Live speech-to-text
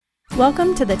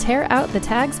Welcome to the Tear Out the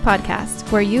Tags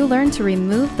podcast, where you learn to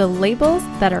remove the labels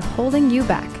that are holding you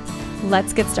back.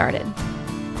 Let's get started.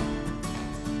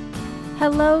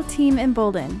 Hello, Team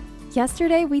Embolden.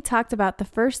 Yesterday, we talked about the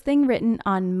first thing written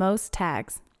on most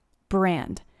tags,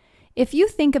 brand. If you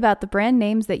think about the brand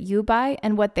names that you buy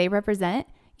and what they represent,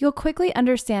 you'll quickly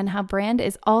understand how brand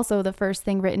is also the first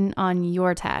thing written on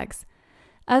your tags.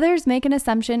 Others make an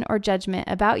assumption or judgment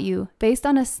about you based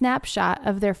on a snapshot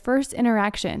of their first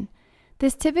interaction.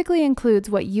 This typically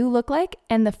includes what you look like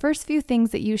and the first few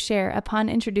things that you share upon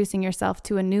introducing yourself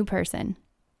to a new person.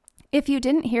 If you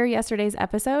didn't hear yesterday's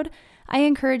episode, I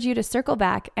encourage you to circle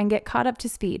back and get caught up to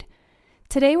speed.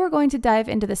 Today we're going to dive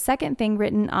into the second thing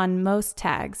written on most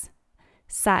tags,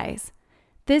 size.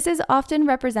 This is often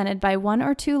represented by one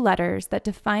or two letters that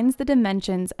defines the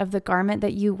dimensions of the garment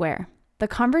that you wear. The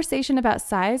conversation about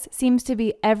size seems to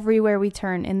be everywhere we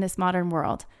turn in this modern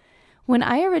world. When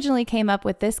I originally came up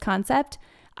with this concept,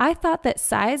 I thought that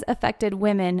size affected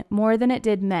women more than it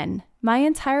did men. My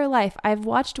entire life, I've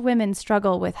watched women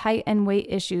struggle with height and weight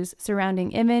issues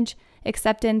surrounding image,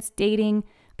 acceptance, dating,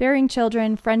 bearing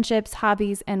children, friendships,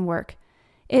 hobbies, and work.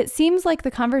 It seems like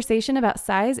the conversation about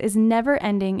size is never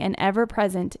ending and ever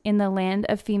present in the land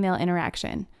of female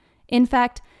interaction. In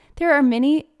fact, there are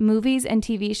many movies and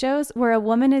TV shows where a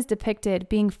woman is depicted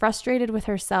being frustrated with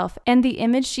herself and the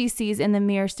image she sees in the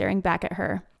mirror staring back at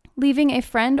her, leaving a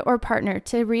friend or partner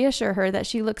to reassure her that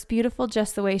she looks beautiful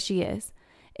just the way she is.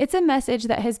 It's a message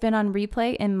that has been on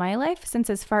replay in my life since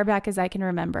as far back as I can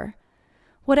remember.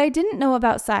 What I didn't know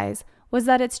about size was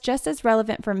that it's just as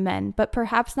relevant for men, but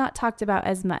perhaps not talked about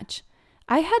as much.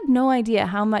 I had no idea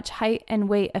how much height and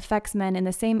weight affects men in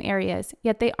the same areas,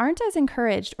 yet they aren't as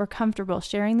encouraged or comfortable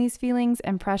sharing these feelings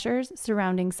and pressures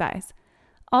surrounding size.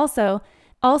 Also,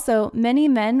 many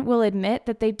men will admit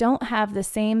that they don't have the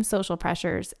same social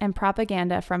pressures and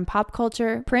propaganda from pop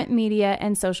culture, print media,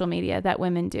 and social media that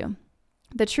women do.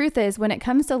 The truth is, when it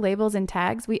comes to labels and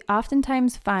tags, we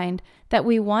oftentimes find that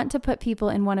we want to put people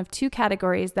in one of two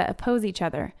categories that oppose each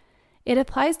other. It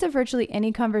applies to virtually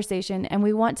any conversation, and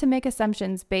we want to make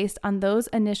assumptions based on those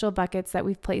initial buckets that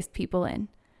we've placed people in.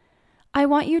 I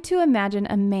want you to imagine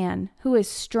a man who is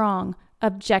strong,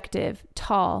 objective,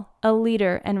 tall, a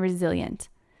leader, and resilient.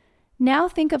 Now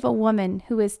think of a woman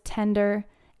who is tender,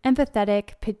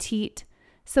 empathetic, petite,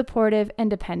 supportive, and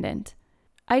dependent.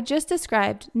 I just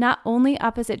described not only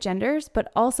opposite genders,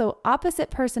 but also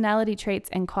opposite personality traits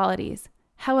and qualities.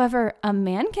 However, a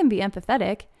man can be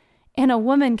empathetic, and a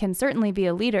woman can certainly be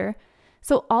a leader.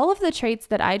 So all of the traits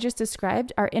that I just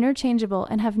described are interchangeable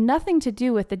and have nothing to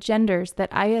do with the genders that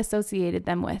I associated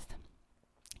them with.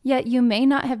 Yet you may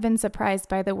not have been surprised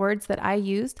by the words that I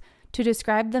used to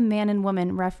describe the man and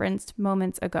woman referenced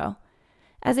moments ago.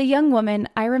 As a young woman,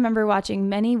 I remember watching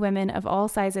many women of all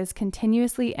sizes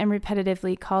continuously and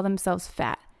repetitively call themselves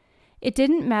fat. It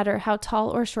didn't matter how tall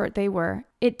or short they were.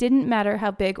 It didn't matter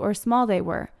how big or small they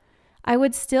were. I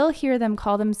would still hear them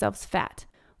call themselves fat.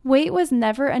 Weight was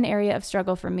never an area of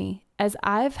struggle for me, as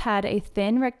I've had a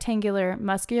thin, rectangular,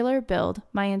 muscular build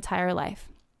my entire life.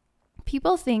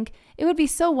 People think it would be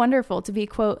so wonderful to be,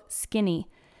 quote, skinny,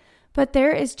 but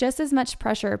there is just as much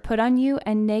pressure put on you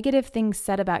and negative things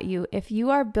said about you if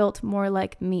you are built more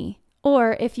like me,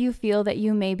 or if you feel that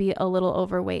you may be a little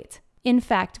overweight. In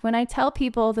fact, when I tell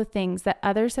people the things that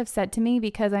others have said to me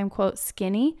because I'm, quote,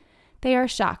 skinny, they are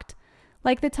shocked.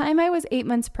 Like the time I was 8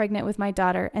 months pregnant with my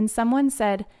daughter and someone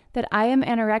said that I am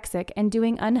anorexic and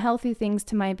doing unhealthy things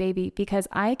to my baby because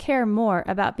I care more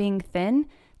about being thin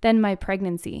than my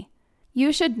pregnancy.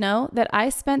 You should know that I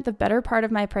spent the better part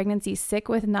of my pregnancy sick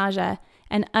with nausea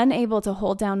and unable to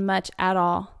hold down much at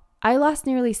all. I lost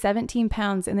nearly 17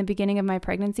 pounds in the beginning of my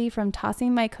pregnancy from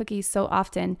tossing my cookies so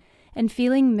often and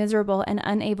feeling miserable and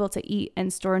unable to eat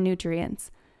and store nutrients.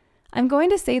 I'm going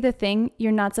to say the thing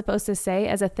you're not supposed to say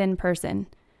as a thin person.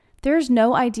 There's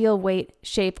no ideal weight,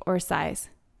 shape, or size.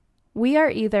 We are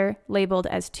either labeled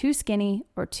as too skinny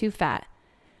or too fat.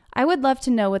 I would love to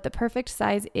know what the perfect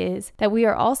size is that we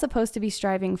are all supposed to be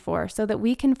striving for so that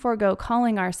we can forego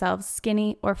calling ourselves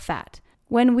skinny or fat.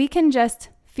 When we can just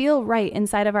feel right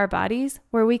inside of our bodies,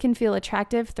 where we can feel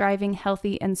attractive, thriving,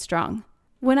 healthy, and strong.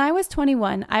 When I was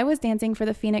 21, I was dancing for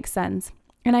the Phoenix Suns.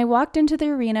 And I walked into the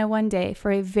arena one day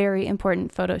for a very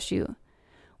important photo shoot.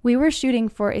 We were shooting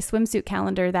for a swimsuit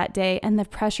calendar that day, and the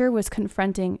pressure was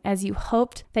confronting as you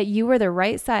hoped that you were the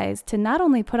right size to not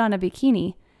only put on a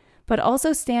bikini, but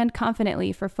also stand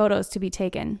confidently for photos to be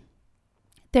taken.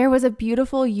 There was a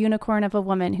beautiful unicorn of a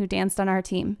woman who danced on our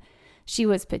team. She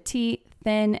was petite,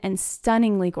 thin, and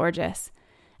stunningly gorgeous.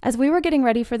 As we were getting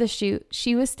ready for the shoot,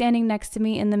 she was standing next to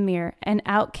me in the mirror, and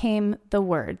out came the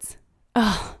words,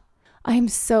 "Oh, I'm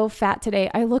so fat today.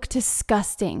 I look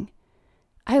disgusting."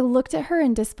 I looked at her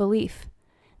in disbelief.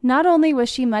 Not only was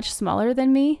she much smaller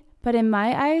than me, but in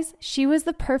my eyes, she was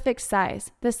the perfect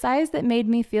size, the size that made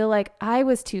me feel like I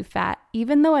was too fat,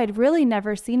 even though I'd really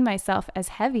never seen myself as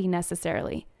heavy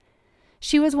necessarily.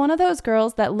 She was one of those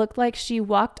girls that looked like she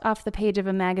walked off the page of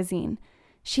a magazine.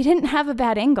 She didn't have a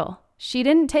bad angle. She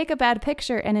didn't take a bad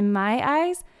picture, and in my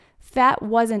eyes, fat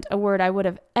wasn't a word I would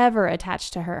have ever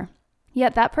attached to her.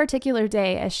 Yet that particular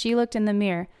day, as she looked in the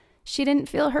mirror, she didn't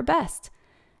feel her best.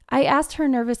 I asked her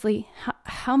nervously,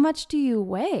 "How much do you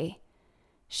weigh?"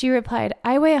 She replied,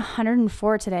 "I weigh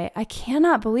 104 today. I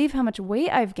cannot believe how much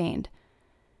weight I've gained."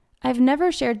 I've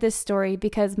never shared this story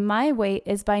because my weight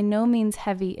is by no means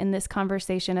heavy in this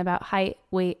conversation about height,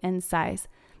 weight, and size.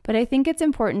 But I think it's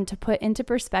important to put into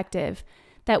perspective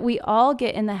that we all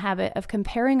get in the habit of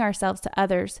comparing ourselves to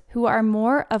others who are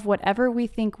more of whatever we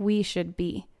think we should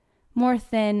be. More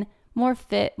thin, more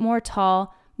fit, more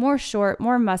tall, more short,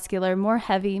 more muscular, more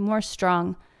heavy, more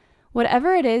strong.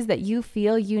 Whatever it is that you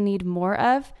feel you need more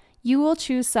of, you will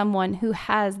choose someone who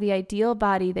has the ideal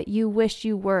body that you wish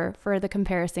you were for the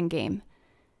comparison game.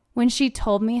 When she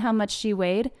told me how much she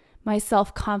weighed, my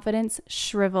self-confidence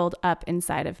shriveled up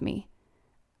inside of me.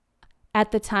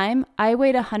 At the time, I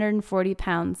weighed 140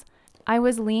 pounds. I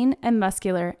was lean and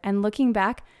muscular, and looking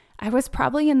back, I was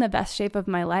probably in the best shape of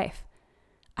my life.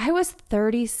 I was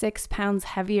 36 pounds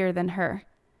heavier than her.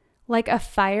 Like a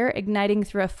fire igniting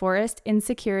through a forest,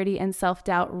 insecurity and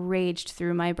self-doubt raged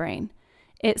through my brain.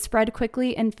 It spread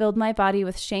quickly and filled my body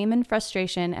with shame and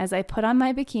frustration as I put on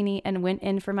my bikini and went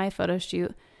in for my photo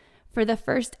shoot for the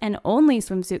first and only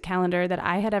swimsuit calendar that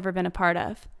I had ever been a part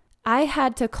of. I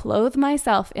had to clothe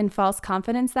myself in false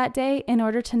confidence that day in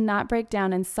order to not break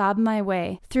down and sob my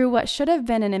way through what should have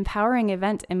been an empowering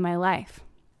event in my life.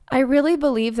 I really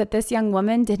believe that this young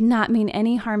woman did not mean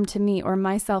any harm to me or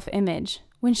my self-image.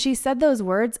 When she said those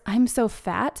words, "I'm so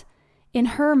fat," in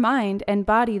her mind and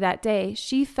body that day,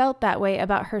 she felt that way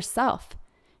about herself.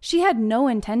 She had no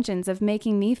intentions of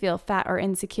making me feel fat or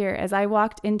insecure as I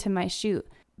walked into my shoot,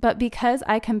 but because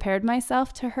I compared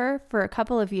myself to her for a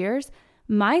couple of years,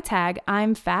 my tag,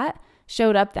 "I'm fat,"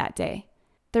 showed up that day.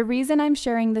 The reason I'm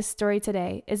sharing this story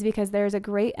today is because there is a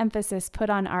great emphasis put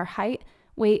on our height,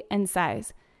 weight, and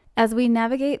size. As we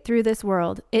navigate through this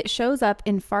world, it shows up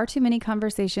in far too many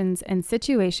conversations and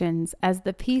situations as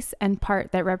the piece and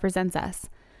part that represents us,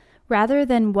 rather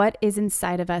than what is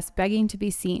inside of us begging to be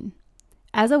seen.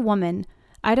 As a woman,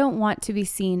 I don't want to be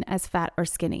seen as fat or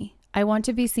skinny. I want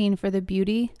to be seen for the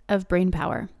beauty of brain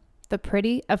power, the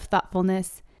pretty of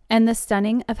thoughtfulness, and the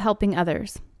stunning of helping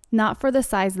others, not for the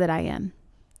size that I am.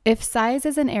 If size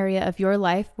is an area of your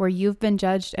life where you've been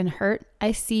judged and hurt,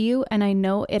 I see you and I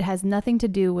know it has nothing to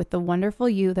do with the wonderful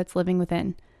you that's living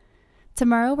within.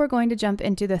 Tomorrow we're going to jump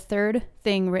into the third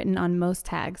thing written on most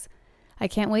tags. I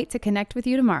can't wait to connect with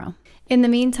you tomorrow. In the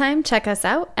meantime, check us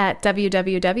out at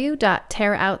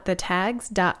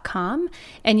www.tearoutthethags.com,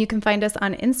 and you can find us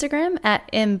on Instagram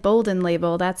at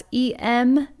embboldenlabel. That's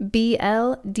EMBLDN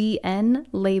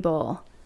label.